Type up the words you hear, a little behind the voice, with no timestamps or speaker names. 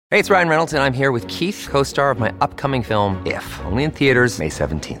Hey, it's Ryan Reynolds, and I'm here with Keith, co-star of my upcoming film, If, only in theaters May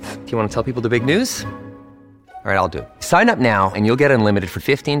 17th. Do you want to tell people the big news? All right, I'll do it. Sign up now and you'll get unlimited for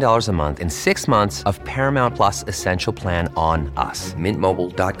 $15 a month and 6 months of Paramount Plus Essential Plan on us.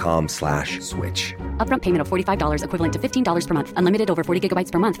 MintMobile.com/switch. Upfront payment of $45 equivalent to $15 per month. Unlimited over 40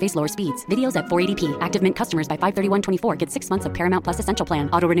 gigabytes per month. Face lower speeds. Videos at 480p. Active Mint customers by 531.24 get 6 months of Paramount Plus Essential Plan.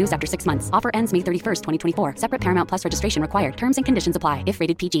 Auto renews after 6 months. Offer ends May 31st, 2024. Separate Paramount Plus registration required. Terms and conditions apply if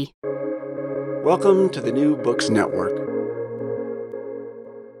rated PG. Welcome to the New Books Network.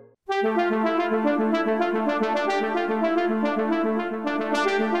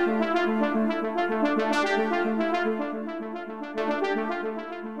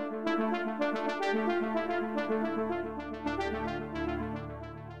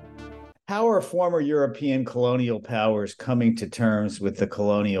 How are former European colonial powers coming to terms with the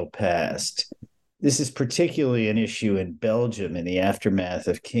colonial past? This is particularly an issue in Belgium in the aftermath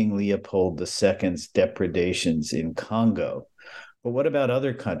of King Leopold II's depredations in Congo. But what about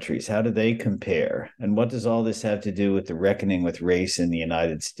other countries? How do they compare? And what does all this have to do with the reckoning with race in the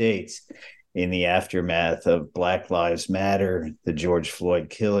United States in the aftermath of Black Lives Matter, the George Floyd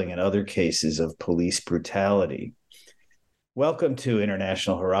killing, and other cases of police brutality? Welcome to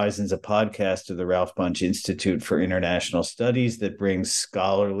International Horizons, a podcast of the Ralph Bunche Institute for International Studies that brings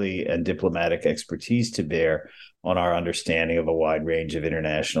scholarly and diplomatic expertise to bear on our understanding of a wide range of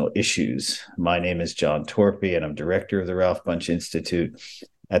international issues. My name is John Torpy, and I'm director of the Ralph Bunche Institute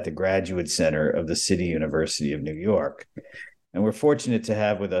at the Graduate Center of the City University of New York. And we're fortunate to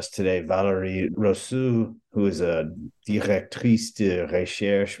have with us today Valérie Rousseau, who is a Directrice de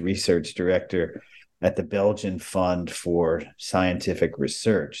Recherche, research director at the Belgian Fund for Scientific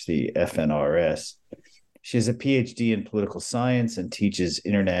Research, the FNRS. She has a PhD in political science and teaches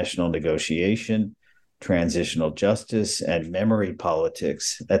international negotiation, transitional justice, and memory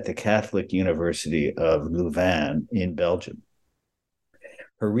politics at the Catholic University of Louvain in Belgium.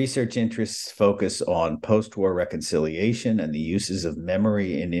 Her research interests focus on post-war reconciliation and the uses of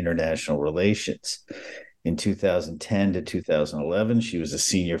memory in international relations. In 2010 to 2011, she was a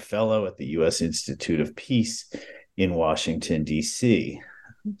senior fellow at the U.S. Institute of Peace in Washington, D.C.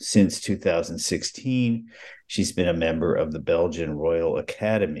 Since 2016, she's been a member of the Belgian Royal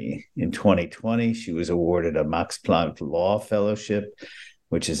Academy. In 2020, she was awarded a Max Planck Law Fellowship,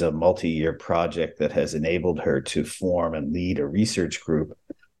 which is a multi-year project that has enabled her to form and lead a research group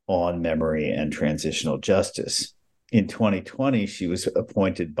on memory and transitional justice. In 2020, she was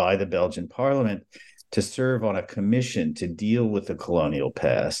appointed by the Belgian Parliament to serve on a commission to deal with the colonial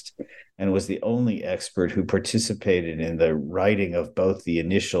past, and was the only expert who participated in the writing of both the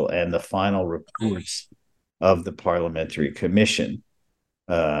initial and the final reports of the Parliamentary Commission.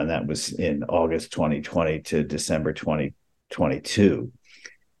 And that was in August 2020 to December 2022.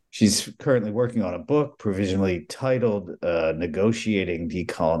 She's currently working on a book provisionally titled Negotiating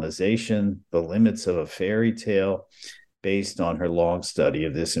Decolonization, The Limits of a Fairy Tale, based on her long study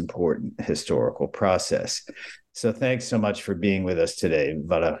of this important historical process. So thanks so much for being with us today,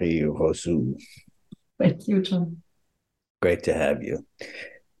 Valérie Rousseau. Thank you, John. Great to have you.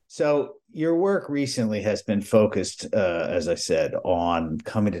 So your work recently has been focused, as I said, on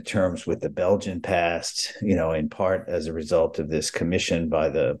coming to terms with the Belgian past, in part as a result of this commission by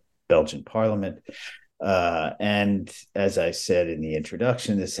the Belgian Parliament. And as I said in the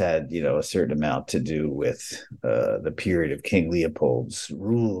introduction, this had, a certain amount to do with the period of King Leopold's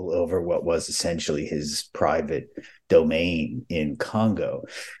rule over what was essentially his private domain in Congo.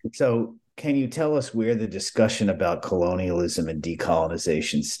 So can you tell us where the discussion about colonialism and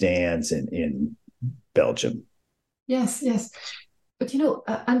decolonization stands in Belgium? Yes. But,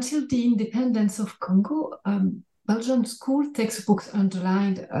 until the independence of Congo, Belgian school textbooks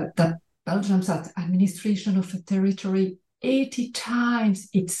underlined that Belgium's administration of a territory 80 times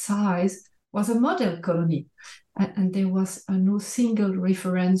its size was a model colony. And there was no single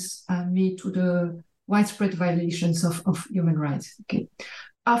reference made to the widespread violations of human rights. Okay.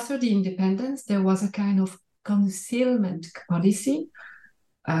 After the independence, there was a kind of concealment policy.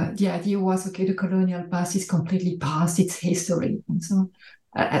 The idea was, the colonial past is completely past, it's history. And so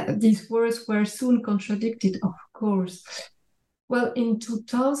these words were soon contradicted, of course. Well, in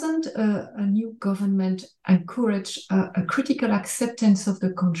 2000, a new government encouraged a critical acceptance of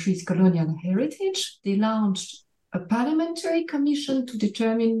the country's colonial heritage. They launched a parliamentary commission to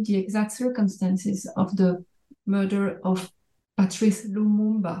determine the exact circumstances of the murder of Patrice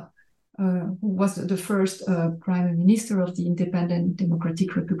Lumumba, who was the first prime minister of the Independent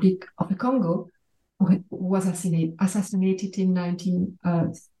Democratic Republic of the Congo, who was assassinated in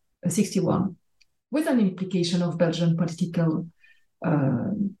 1961, with an implication of Belgian political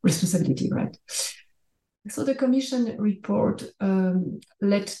responsibility, right? So the Commission report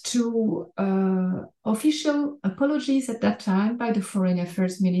led to official apologies at that time by the Foreign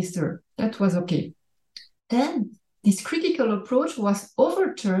Affairs Minister. That was okay. Then this critical approach was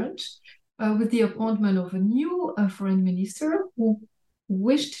overturned with the appointment of a new foreign minister who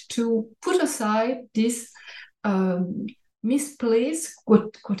wished to put aside this misplaced,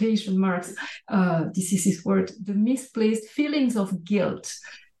 quotation marks, this is his word, the misplaced feelings of guilt.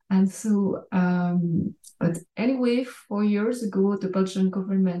 And so, but anyway, 4 years ago, the Belgian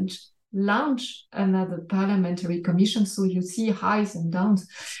government launched another parliamentary commission. So you see highs and downs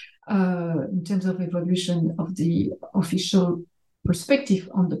in terms of evolution of the official perspective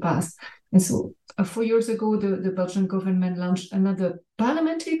on the past. And so 4 years ago, the Belgian government launched another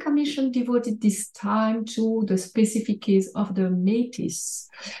parliamentary commission devoted this time to the specific case of the Métis.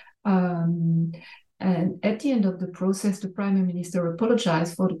 And at the end of the process, the Prime Minister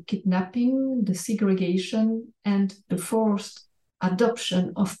apologized for the kidnapping, the segregation, and the forced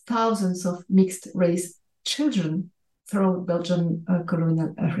adoption of thousands of mixed-race children throughout Belgian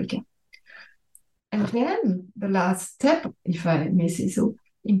colonial Africa. And then the last step, if I may say so,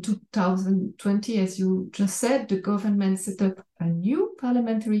 in 2020, as you just said, the government set up a new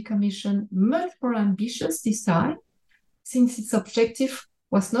parliamentary commission, much more ambitious this time, since its objective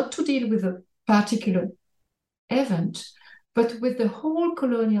was not to deal with a particular event, but with the whole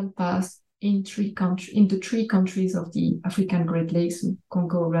colonial past in the three countries of the African Great Lakes,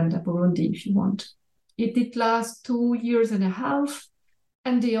 Congo, Rwanda, Burundi, if you want. It did last 2 years and a half,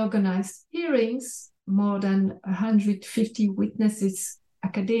 and they organized hearings. More than 150 witnesses,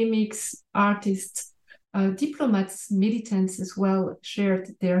 academics, artists, diplomats, militants as well, shared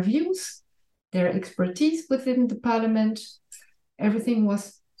their views, their expertise within the parliament. Everything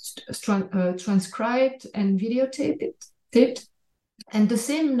was transcribed and videotaped. And the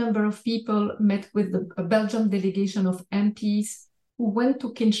same number of people met with a Belgian delegation of MPs who went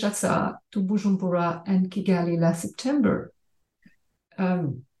to Kinshasa, to Bujumbura and Kigali last September.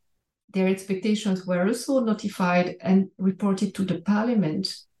 Their expectations were also notified and reported to the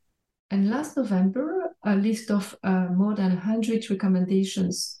parliament. And last November, a list of more than 100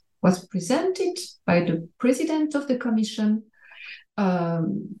 recommendations was presented by the president of the commission.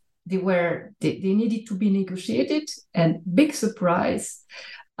 They needed to be negotiated, and big surprise,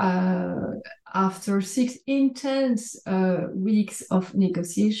 after 6 intense weeks of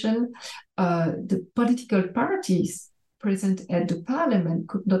negotiation, the political parties present at the parliament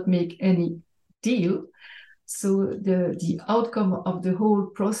could not make any deal. So the outcome of the whole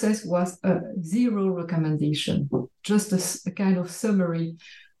process was a 0 recommendation, just a kind of summary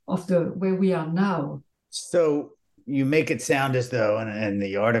of where we are now. So you make it sound as though, and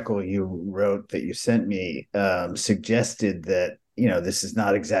the article you wrote that you sent me suggested that, this is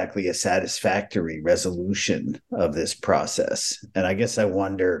not exactly a satisfactory resolution of this process. And I guess I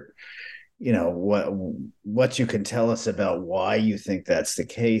wonder, what you can tell us about why you think that's the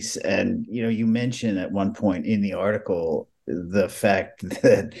case. And, you mentioned at one point in the article the fact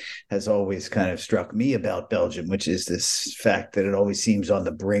that has always kind of struck me about Belgium, which is this fact that it always seems on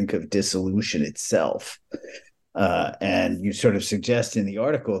the brink of dissolution itself. And you sort of suggest in the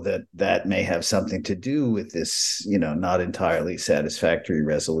article that may have something to do with this, not entirely satisfactory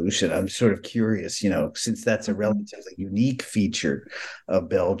resolution. I'm sort of curious, since that's a relatively unique feature of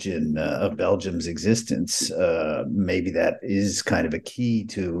Belgium's existence, maybe that is kind of a key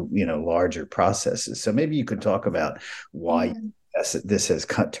to, larger processes. So maybe you could talk about why this has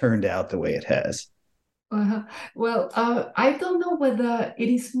turned out the way it has. Well, I don't know whether it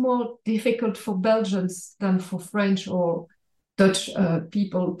is more difficult for Belgians than for French or Dutch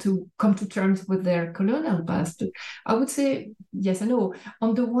people to come to terms with their colonial past. I would say, yes and no.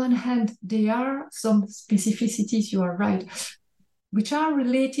 On the one hand, there are some specificities, you are right, which are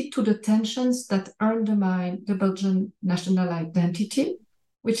related to the tensions that undermine the Belgian national identity,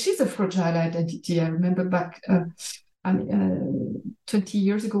 which is a fragile identity. I remember back 20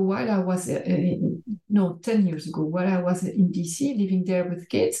 years ago, while I was 10 years ago, while I was in DC, living there with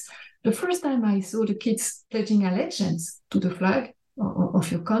kids, the first time I saw the kids pledging allegiance to the flag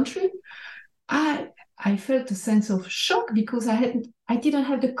of your country, I felt a sense of shock because I didn't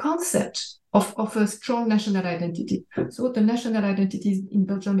have the concept of a strong national identity. So the national identity in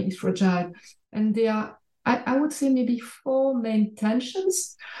Belgium is fragile, and there are, I would say, maybe 4 main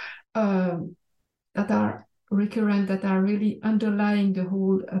tensions that are recurrent, that are really underlying the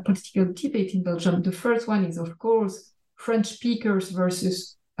whole political debate in Belgium. The first one is, of course, French speakers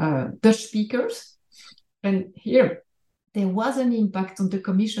versus Dutch speakers. And here, there was an impact on the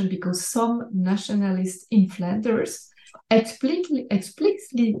Commission because some nationalists in Flanders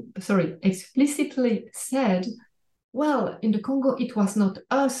explicitly said, well, in the Congo, it was not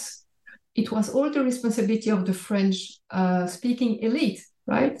us. It was all the responsibility of the French speaking elite,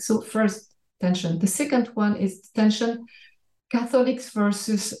 right? So first tension. The second one is tension, Catholics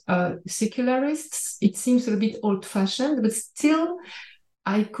versus secularists. It seems a bit old-fashioned, but still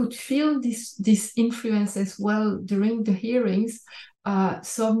I could feel this influence as well during the hearings.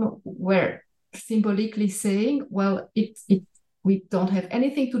 Some were symbolically saying, well, we don't have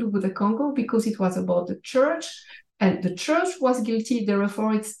anything to do with the Congo because it was about the church, and the church was guilty,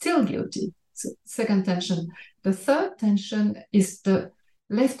 therefore it's still guilty. So, second tension. The third tension is the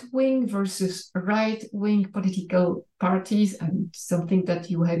left-wing versus right-wing political parties, and something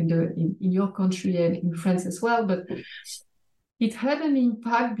that you have in your country and in France as well. But it had an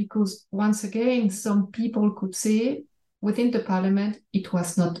impact because, once again, some people could say within the parliament, it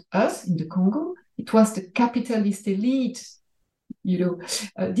was not us in the Congo, it was the capitalist elite.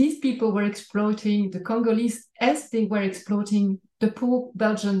 These people were exploiting the Congolese as they were exploiting the poor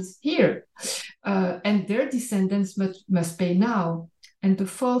Belgians here. And their descendants must pay now. And the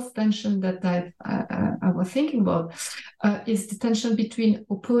fourth tension that I was thinking about is the tension between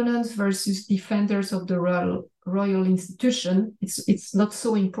opponents versus defenders of the royal institution. It's not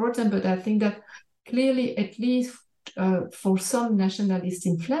so important, but I think that clearly, at least for some nationalists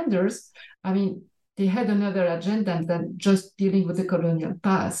in Flanders, I mean, they had another agenda than just dealing with the colonial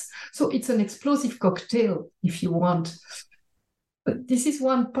past. So it's an explosive cocktail, if you want. But this is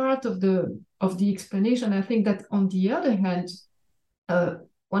one part of the explanation. I think that on the other hand,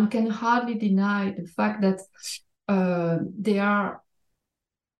 one can hardly deny the fact that they are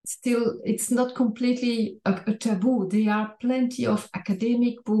still, it's not completely a taboo. There are plenty of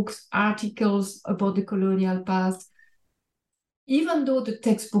academic books, articles about the colonial past, even though the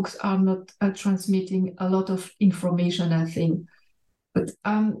textbooks are not transmitting a lot of information, I think. But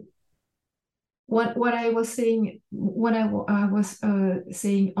what I was saying, what I was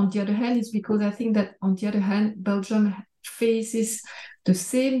saying on the other hand, is because I think that on the other hand, Belgium faces the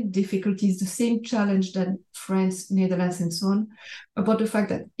same difficulties, the same challenge that France, Netherlands, and so on, about the fact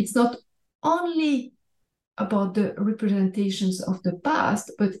that it's not only about the representations of the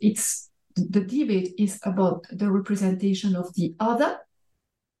past, but the debate is about the representation of the other.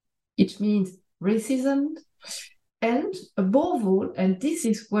 It means racism, and above all, and this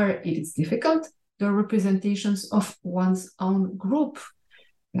is where it is difficult, the representations of one's own group.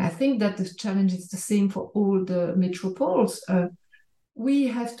 And I think that the challenge is the same for all the metropoles. We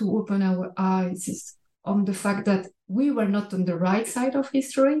have to open our eyes on the fact that we were not on the right side of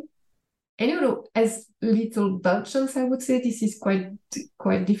history. And as little Belgians, I would say this is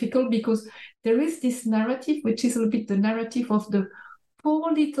quite difficult, because there is this narrative, which is a little bit the narrative of the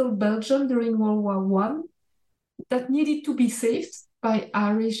poor little Belgium during World War I, that needed to be saved by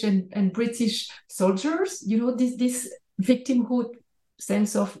Irish and British soldiers. This victimhood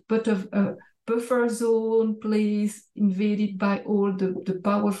sense of buffer zone place invaded by all the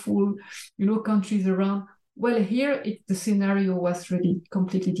powerful, countries around. Well, here the scenario was really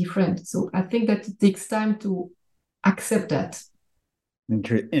completely different. So I think that it takes time to accept that.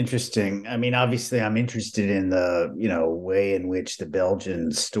 Interesting. I mean, obviously, I'm interested in the way in which the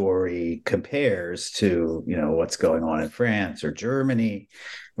Belgian story compares to what's going on in France or Germany,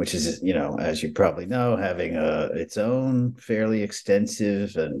 which is as you probably know, having its own fairly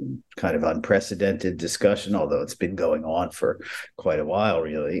extensive and kind of unprecedented discussion, although it's been going on for quite a while,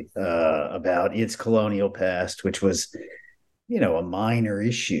 really, about its colonial past, which was a minor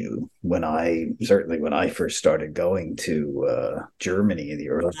issue when I first started going to Germany in the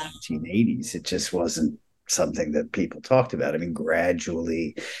early 1980s. It just wasn't something that people talked about. I mean,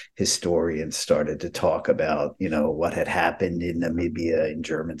 gradually historians started to talk about, what had happened in Namibia, in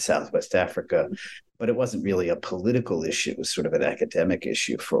German Southwest Africa, but it wasn't really a political issue. It was sort of an academic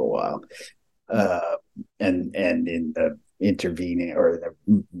issue for a while. And in the intervening or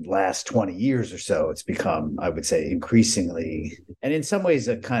the last 20 years or so, it's become, I would say, increasingly, and in some ways,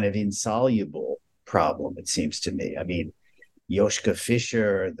 a kind of insoluble problem, it seems to me. I mean, Joschka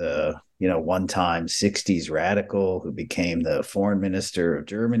Fischer, the one-time 60s radical who became the foreign minister of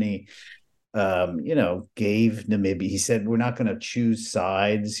Germany, gave Namibia, he said, we're not going to choose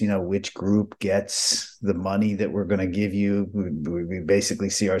sides, which group gets the money that we're going to give you. We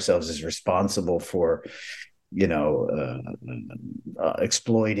basically see ourselves as responsible for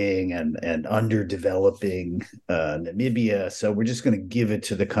exploiting and underdeveloping Namibia. So we're just going to give it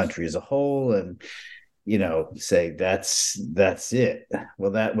to the country as a whole and, say that's it.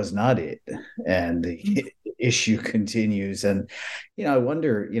 Well, that was not it. And the issue continues. And, I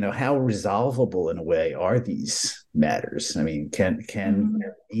wonder, how resolvable in a way are these matters? I mean, can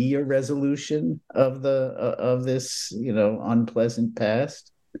there be a resolution of this, unpleasant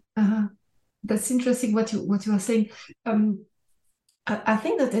past? Uh-huh. That's interesting what you are saying. I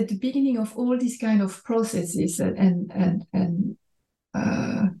think that at the beginning of all these kind of processes and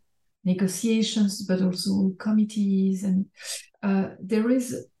negotiations, but also committees, and there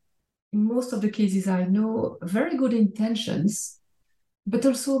is, in most of the cases I know, very good intentions, but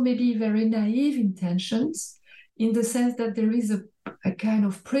also maybe very naive intentions, in the sense that there is a kind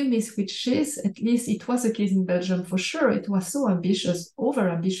of premise, which is, at least it was the case in Belgium for sure, it was so ambitious, over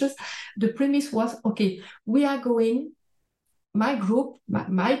ambitious. The premise was, okay, we are going, my group,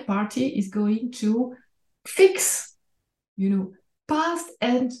 my party is going to fix, past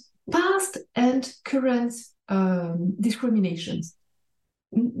and current discriminations.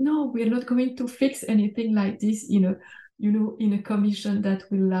 No, we're not going to fix anything like this, in a commission that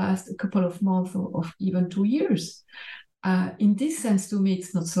will last a couple of months or even 2 years. In this sense, to me,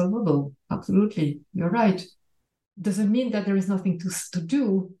 it's not solvable. Absolutely, you're right. Doesn't mean that there is nothing to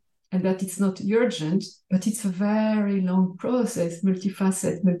do and that it's not urgent, but it's a very long process,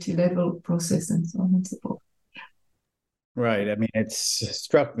 multifaceted, multi-level process, and so on and so forth. Right. I mean, it's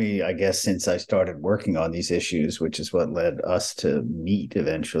struck me, I guess, since I started working on these issues, which is what led us to meet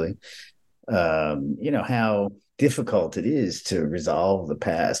eventually, how difficult it is to resolve the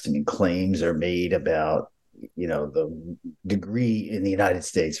past. I mean, claims are made about, the degree in the United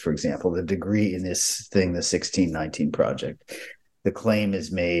States, for example, the degree in this thing, the 1619 Project. The claim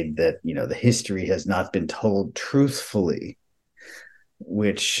is made that, the history has not been told truthfully,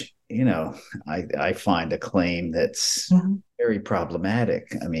 which, I find a claim that's very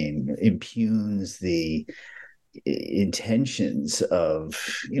problematic. I mean, impugns the intentions of,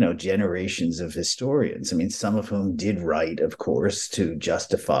 generations of historians. I mean, some of whom did write, of course, to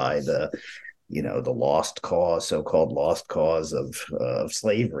justify the lost cause, so-called lost cause of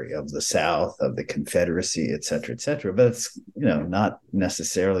slavery, of the South, of the Confederacy, et cetera, et cetera. But it's, not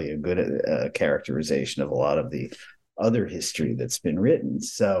necessarily a good characterization of a lot of the other history that's been written.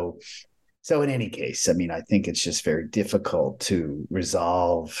 So in any case, I mean, I think it's just very difficult to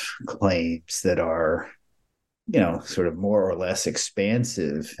resolve claims that are, sort of more or less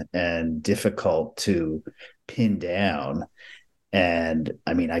expansive and difficult to pin down. And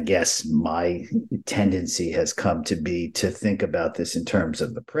I mean, I guess my tendency has come to be to think about this in terms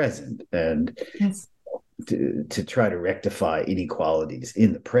of the present and yes. to try to rectify inequalities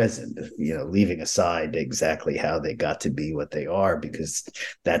in the present, leaving aside exactly how they got to be what they are, because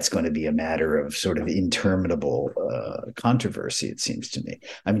that's going to be a matter of sort of interminable controversy, it seems to me.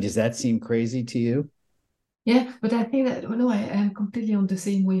 I mean, does that seem crazy to you? Yeah, but I think that, I am completely on the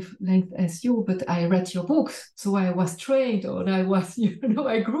same wavelength as you, but I read your books, so I was trained, or I was,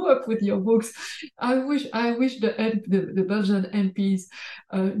 I grew up with your books. I wish the Belgian MPs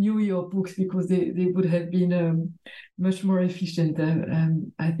knew your books, because they would have been much more efficient,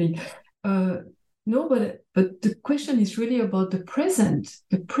 I think. No, but the question is really about the present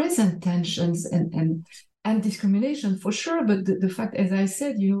tensions and discrimination, for sure. But the fact, as I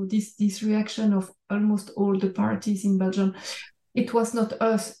said, this reaction of almost all the parties in Belgium, it was not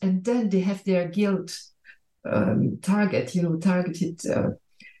us. And then they have their guilt targeted,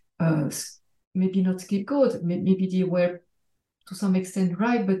 maybe not scapegoat, maybe they were to some extent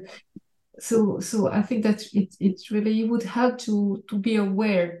right. But so I think that it really would help to be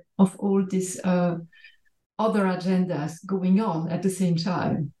aware of all these other agendas going on at the same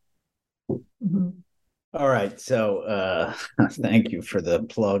time. Mm-hmm. All right. So thank you for the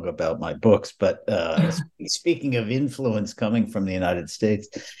plug about my books. But speaking of influence coming from the United States,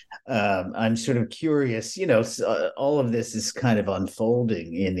 I'm sort of curious, all of this is kind of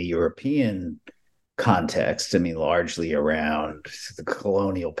unfolding in the European context. I mean, largely around the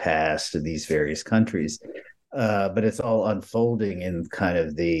colonial past of these various countries. But it's all unfolding in kind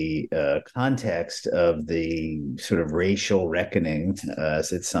of the context of the sort of racial reckoning,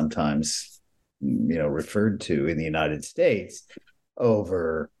 as it's sometimes referred to in the United States,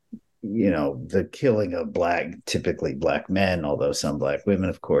 over the killing of typically black men, although some black women,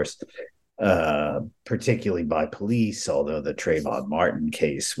 of course, particularly by police, although the Trayvon Martin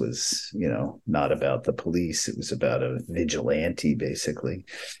case was not about the police, it was about a vigilante, basically.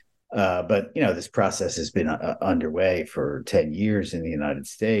 But this process has been underway for 10 years in the United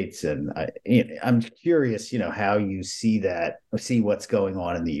States, and I'm curious, how you see what's going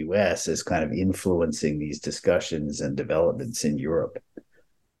on in the U.S. as kind of influencing these discussions and developments in Europe.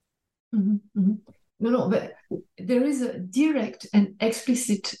 Mm-hmm, mm-hmm. No, but there is a direct and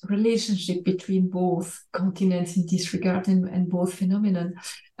explicit relationship between both continents in this regard and both phenomenon.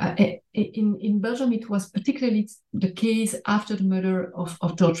 In Belgium, it was particularly the case after the murder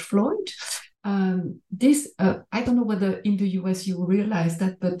of George Floyd. I don't know whether in the US you realize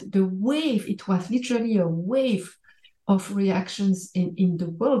that, but the wave, it was literally a wave of reactions in the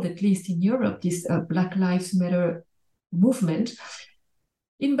world, at least in Europe, this Black Lives Matter movement.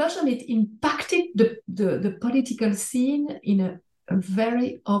 In Belgium, it impacted the political scene in a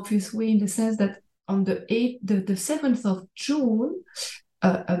very obvious way, in the sense that on the 7th of June,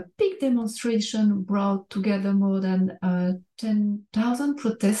 a big demonstration brought together more than 10,000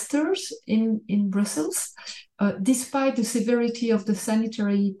 protesters in Brussels. Despite the severity of the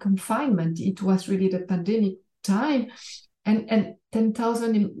sanitary confinement, it was really the pandemic time, and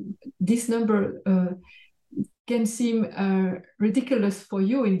 10,000, this number can seem ridiculous for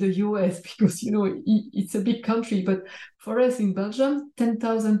you in the US because, it's a big country. But for us in Belgium,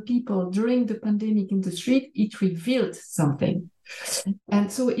 10,000 people during the pandemic in the street, it revealed something.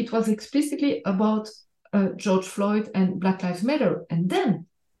 And so it was explicitly about George Floyd and Black Lives Matter. And then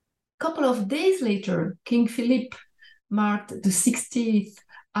a couple of days later, King Philip marked the 60th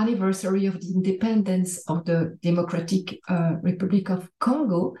anniversary of the independence of the Democratic Republic of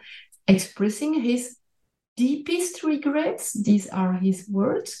Congo, expressing his deepest regrets, these are his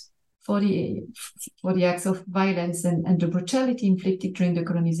words, for the acts of violence and the brutality inflicted during the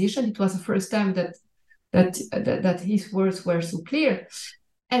colonization. It was the first time that his words were so clear.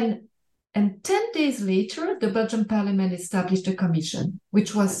 And 10 days later, the Belgian parliament established a commission,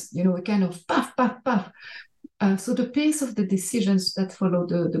 which was, a kind of puff, puff, puff. So the pace of the decisions that followed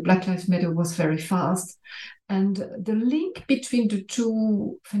the Black Lives Matter was very fast. And the link between the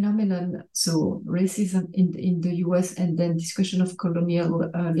two phenomena, so racism in the US and then discussion of colonial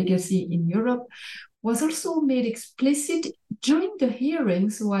legacy in Europe, was also made explicit during the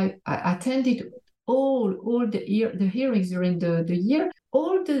hearings. So I attended all the hearings during the year,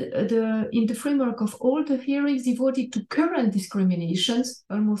 in the framework of all the hearings devoted to current discriminations,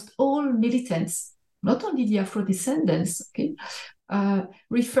 almost all militants, not only the Afro-descendants,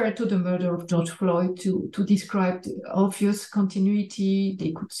 refer to the murder of George Floyd to describe the obvious continuity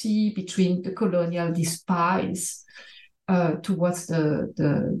they could see between the colonial despise towards the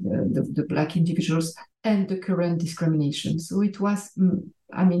Black individuals and the current discrimination. So it was, the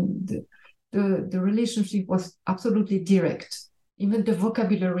relationship was absolutely direct. Even the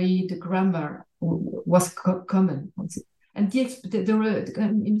vocabulary, the grammar was common. And the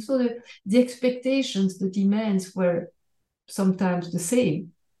expectations, the demands were sometimes the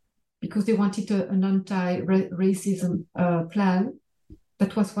same, because they wanted an anti-racism plan.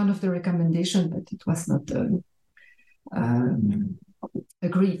 That was one of the recommendations, but it was not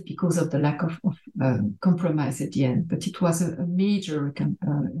agreed because of the lack of compromise at the end. But it was a major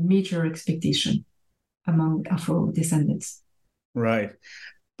expectation among Afro-descendants. Right.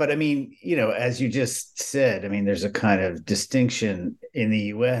 But as you just said, there's a kind of distinction. In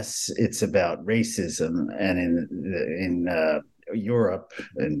the US, it's about racism, and in Europe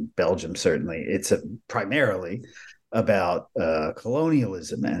and Belgium, certainly, it's primarily about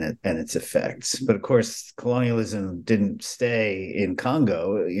colonialism and its effects. But of course, colonialism didn't stay in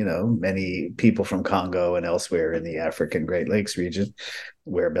Congo. Many people from Congo and elsewhere in the African Great Lakes region,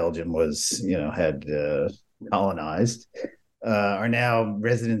 where Belgium was, had colonized, are now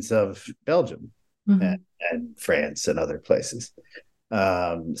residents of Belgium and France and other places.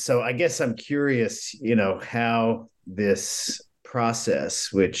 So I guess I'm curious, how this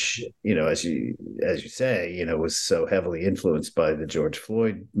process, which, as you say, was so heavily influenced by the George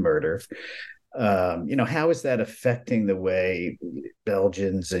Floyd murder, how is that affecting the way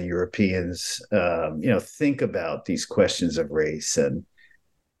Belgians and Europeans, think about these questions of race? And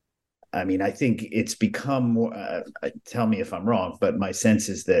I think it's become more, tell me if I'm wrong, but my sense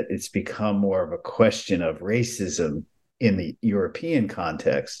is that it's become more of a question of racism in the European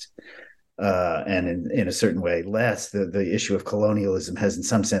context. And in a certain way, less. The issue of colonialism has in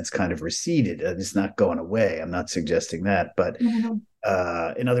some sense kind of receded. It's not going away. I'm not suggesting that. But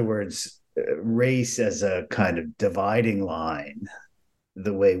in other words, race as a kind of dividing line,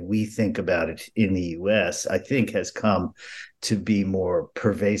 the way we think about it in the US, I think has come to be more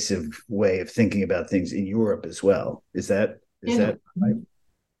pervasive way of thinking about things in Europe as well. Is that right?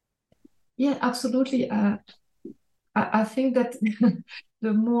 Yeah, absolutely. I think that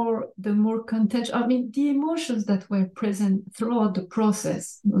the more contentious, the emotions that were present throughout the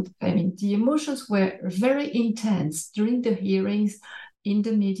process, the emotions were very intense during the hearings, in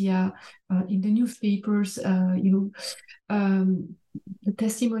the media, in the newspapers, the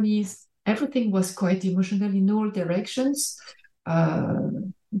testimonies everything was quite emotional in all directions.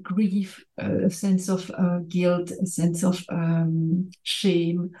 Grief, a sense of guilt, a sense of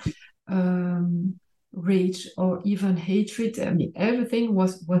shame, rage, or even hatred. I mean, everything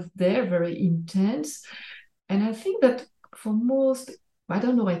was there, very intense. And I think that for most, I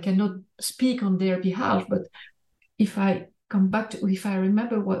don't know, I cannot speak on their behalf, but if I come back to, if I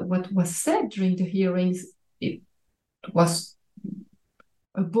remember what was said during the hearings, it was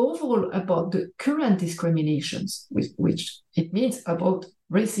above all about the current discriminations, which it means about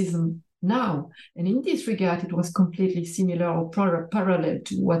racism now. And in this regard, it was completely similar or parallel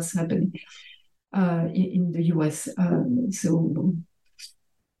to what's happening in the US. So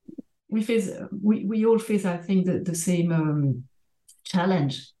we all face, I think, the same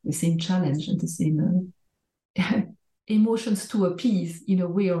challenge, and the same emotions to appease in a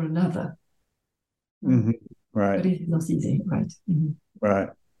way or another. Mm-hmm. Right. But it's not easy, right? Mm-hmm. Right.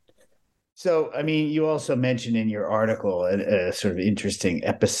 So, I mean, you also mentioned in your article a sort of interesting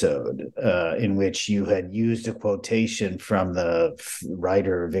episode in which you had used a quotation from the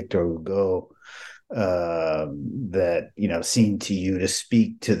writer Victor Hugo that, you know, seemed to you to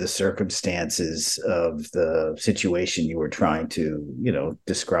speak to the circumstances of the situation you were trying to, you know,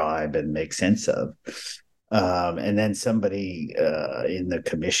 describe and make sense of. And then somebody in the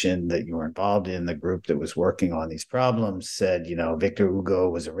commission that you were involved in, the group that was working on these problems, said, you know, Victor Hugo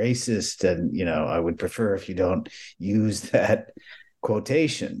was a racist, and, you know, I would prefer if you don't use that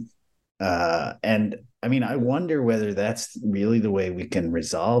quotation. And I mean, I wonder whether that's really the way we can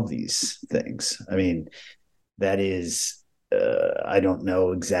resolve these things. I mean, that is, I don't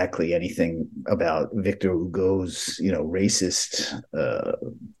know exactly anything about Victor Hugo's, you know, racist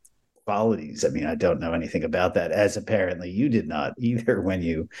qualities. I mean, I don't know anything about that, as apparently you did not either when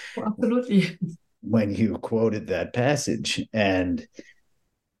you absolutely when you quoted that passage. And,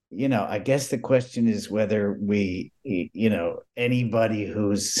 you know, I guess the question is whether we, you know, anybody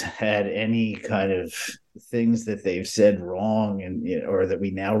who's had any kind of things that they've said wrong and, or that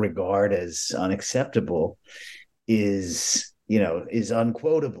we now regard as unacceptable is, you know, is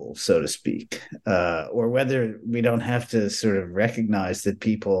unquotable, so to speak, or whether we don't have to sort of recognize that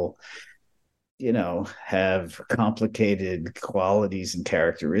people, you know, have complicated qualities and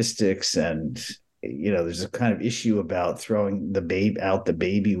characteristics. And, you know, there's a kind of issue about throwing the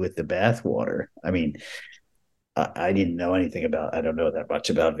baby with the bathwater. I mean, I didn't know anything about, I don't know that much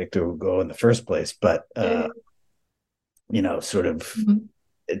about Victor Hugo in the first place, but, you know, sort of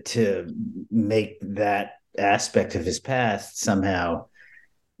to make that aspect of his past somehow,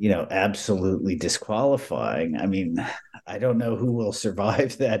 you know, absolutely disqualifying. I mean, I don't know who will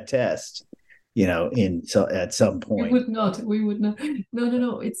survive that test, you know, at some point. We would not.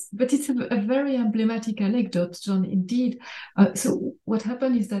 No. But it's a very emblematic anecdote, John, indeed. So what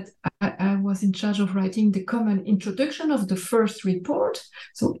happened is that I was in charge of writing the common introduction of the first report.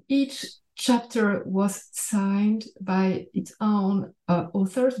 So each chapter was signed by its own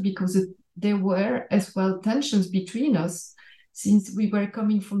authors, because there were as well tensions between us, since we were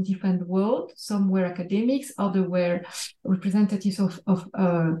coming from different worlds. Some were academics, others were representatives of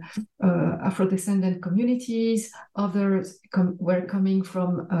Afro-descendant communities, others were coming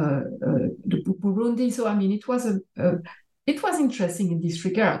from Burundi. So, I mean, it was interesting in this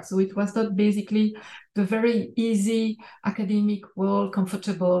regard. So it was not basically the very easy academic world,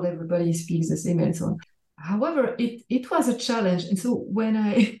 comfortable, everybody speaks the same and so on. However, it was a challenge. And so when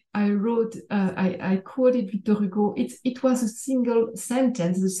I wrote, I quoted Victor Hugo, it was a single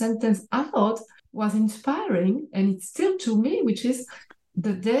sentence. The sentence I thought was inspiring, and it's still to me, which is,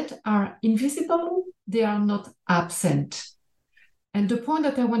 the dead are invisible, they are not absent. And the point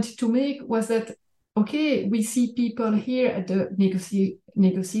that I wanted to make was that, okay, we see people here at the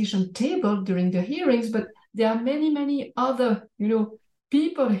negotiation table during the hearings, but there are many, many other, you know,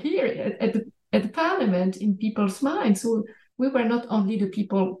 people here at the parliament, in people's minds. So we were not only the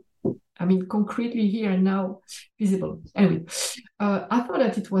people, I mean, concretely here and now visible. Anyway, I thought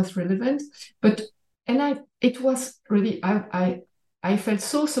that it was relevant, it was really, I felt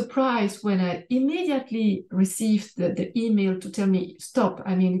so surprised when I immediately received the email to tell me, stop,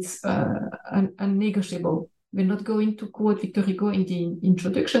 I mean, it's unnegotiable. We're not going to quote Victor Hugo in the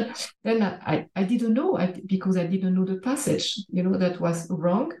introduction. Then I didn't know, because I didn't know the passage, you know, that was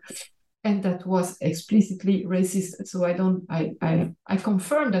wrong. And that was explicitly racist. So I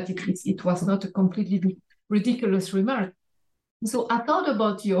confirm that it was not a completely ridiculous remark. So I thought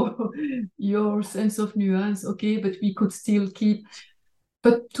about your sense of nuance, okay, but we could still keep.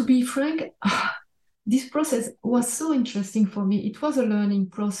 But to be frank, this process was so interesting for me. It was a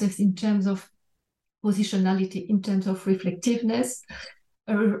learning process in terms of positionality, in terms of reflectiveness.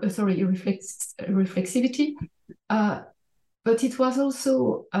 reflexivity, but it was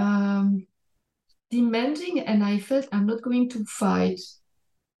also demanding, and I felt I'm not going to fight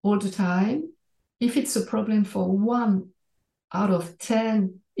all the time. If it's a problem for 1 out of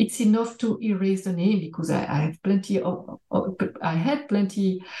 10, it's enough to erase the name, because I have plenty I had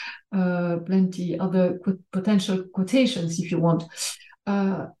plenty other potential quotations, if you want.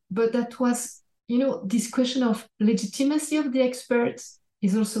 But that was, this question of legitimacy of the experts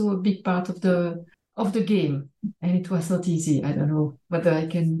is also a big part of the game, and it was not easy. I don't know whether I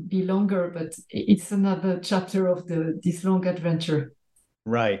can be longer, but it's another chapter of this long adventure.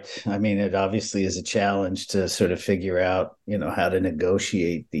 Right. I mean, it obviously is a challenge to sort of figure out, how to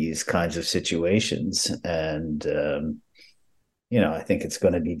negotiate these kinds of situations. And, I think it's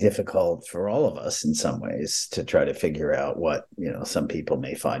going to be difficult for all of us in some ways to try to figure out what, some people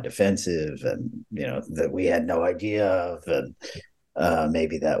may find offensive and, that we had no idea of. And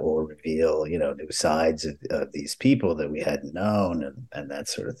maybe that will reveal, new sides of these people that we hadn't known and that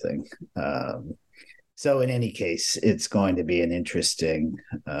sort of thing. So in any case, it's going to be an interesting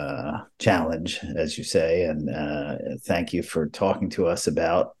challenge, as you say. And thank you for talking to us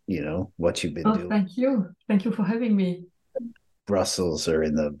about, what you've been doing. Thank you. Thank you for having me. Brussels or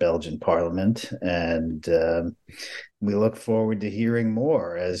in the Belgian Parliament. And we look forward to hearing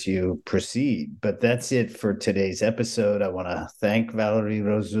more as you proceed. But that's it for today's episode. I want to thank Valerie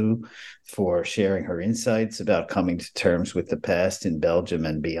Rozoux for sharing her insights about coming to terms with the past in Belgium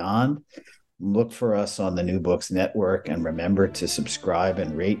and beyond. Look for us on the New Books Network, and remember to subscribe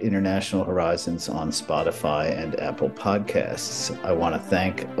and rate International Horizons on Spotify and Apple Podcasts. I want to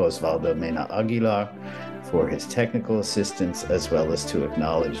thank Osvaldo Mena Aguilar for his technical assistance, as well as to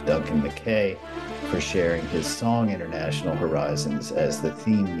acknowledge Duncan McKay for sharing his song International Horizons as the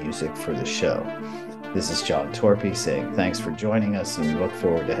theme music for the show. This is John Torpy saying thanks for joining us, and we look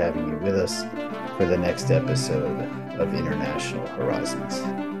forward to having you with us for the next episode of International Horizons.